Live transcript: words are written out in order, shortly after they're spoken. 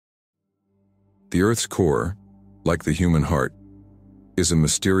The Earth's core, like the human heart, is a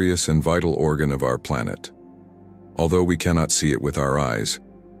mysterious and vital organ of our planet. Although we cannot see it with our eyes,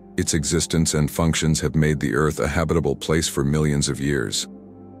 its existence and functions have made the Earth a habitable place for millions of years.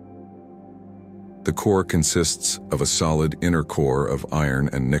 The core consists of a solid inner core of iron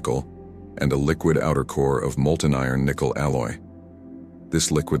and nickel, and a liquid outer core of molten iron-nickel alloy.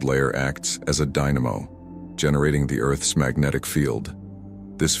 This liquid layer acts as a dynamo, generating the Earth's magnetic field.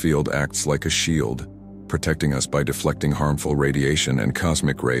 This field acts like a shield, protecting us by deflecting harmful radiation and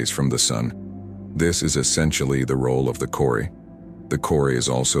cosmic rays from the sun. This is essentially the role of the core. The core is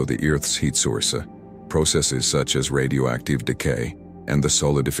also the Earth's heat source. Processes such as radioactive decay and the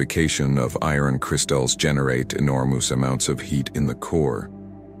solidification of iron crystals generate enormous amounts of heat in the core.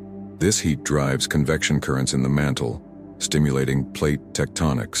 This heat drives convection currents in the mantle, stimulating plate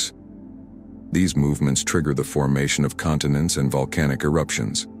tectonics. These movements trigger the formation of continents and volcanic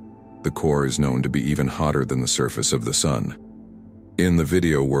eruptions. The core is known to be even hotter than the surface of the sun. In the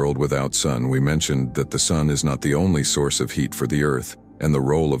video World Without Sun, we mentioned that the sun is not the only source of heat for the Earth, and the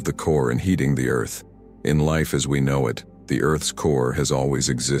role of the core in heating the Earth. In life as we know it, the Earth's core has always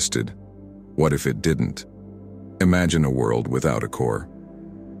existed. What if it didn't? Imagine a world without a core.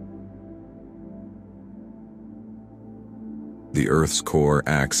 The Earth's core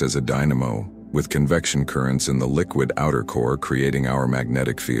acts as a dynamo, with convection currents in the liquid outer core creating our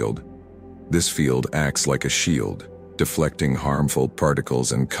magnetic field. This field acts like a shield, deflecting harmful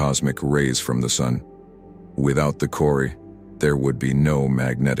particles and cosmic rays from the sun. Without the core, there would be no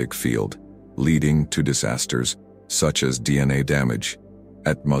magnetic field, leading to disasters such as DNA damage,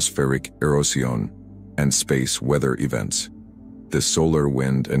 atmospheric erosion, and space weather events. The solar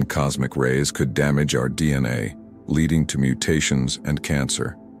wind and cosmic rays could damage our DNA, leading to mutations and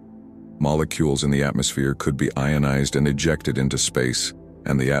cancer. Molecules in the atmosphere could be ionized and ejected into space,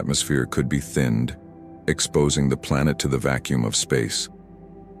 and the atmosphere could be thinned, exposing the planet to the vacuum of space.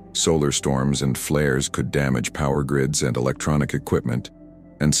 Solar storms and flares could damage power grids and electronic equipment,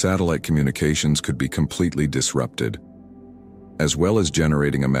 and satellite communications could be completely disrupted. As well as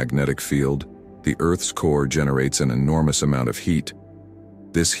generating a magnetic field, the Earth's core generates an enormous amount of heat.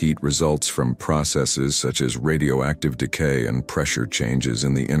 This heat results from processes such as radioactive decay and pressure changes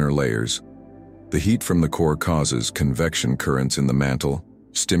in the inner layers. The heat from the core causes convection currents in the mantle,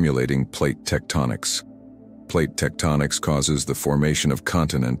 stimulating plate tectonics. Plate tectonics causes the formation of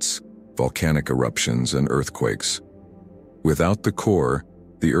continents, volcanic eruptions, and earthquakes. Without the core,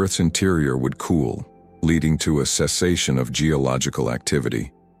 the Earth's interior would cool, leading to a cessation of geological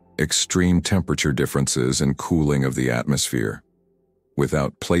activity, extreme temperature differences, and cooling of the atmosphere.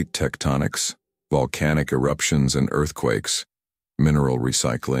 Without plate tectonics, volcanic eruptions and earthquakes, mineral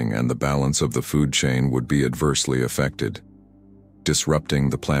recycling and the balance of the food chain would be adversely affected,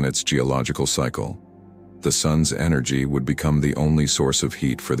 disrupting the planet's geological cycle. The sun's energy would become the only source of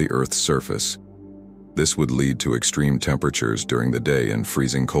heat for the Earth's surface. This would lead to extreme temperatures during the day and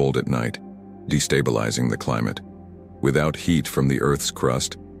freezing cold at night, destabilizing the climate. Without heat from the Earth's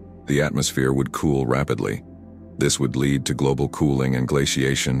crust, the atmosphere would cool rapidly. This would lead to global cooling and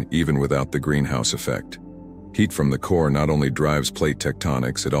glaciation even without the greenhouse effect. Heat from the core not only drives plate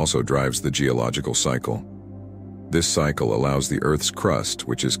tectonics, it also drives the geological cycle. This cycle allows the Earth's crust,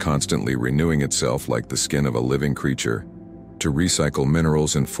 which is constantly renewing itself like the skin of a living creature, to recycle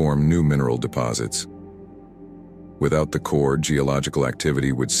minerals and form new mineral deposits. Without the core, geological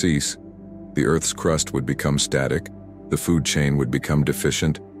activity would cease, the Earth's crust would become static, the food chain would become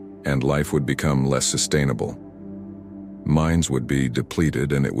deficient, and life would become less sustainable. Mines would be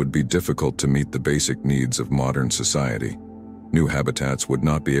depleted and it would be difficult to meet the basic needs of modern society. New habitats would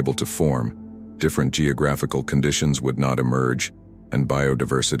not be able to form, different geographical conditions would not emerge, and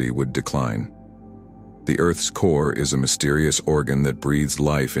biodiversity would decline. The Earth's core is a mysterious organ that breathes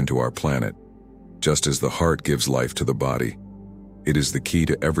life into our planet. Just as the heart gives life to the body, it is the key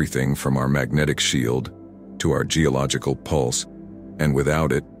to everything from our magnetic shield to our geological pulse, and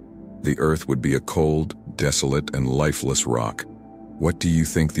without it, the Earth would be a cold, desolate, and lifeless rock. What do you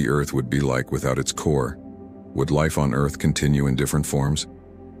think the Earth would be like without its core? Would life on Earth continue in different forms?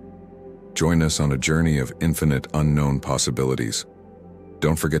 Join us on a journey of infinite unknown possibilities.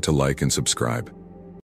 Don't forget to like and subscribe.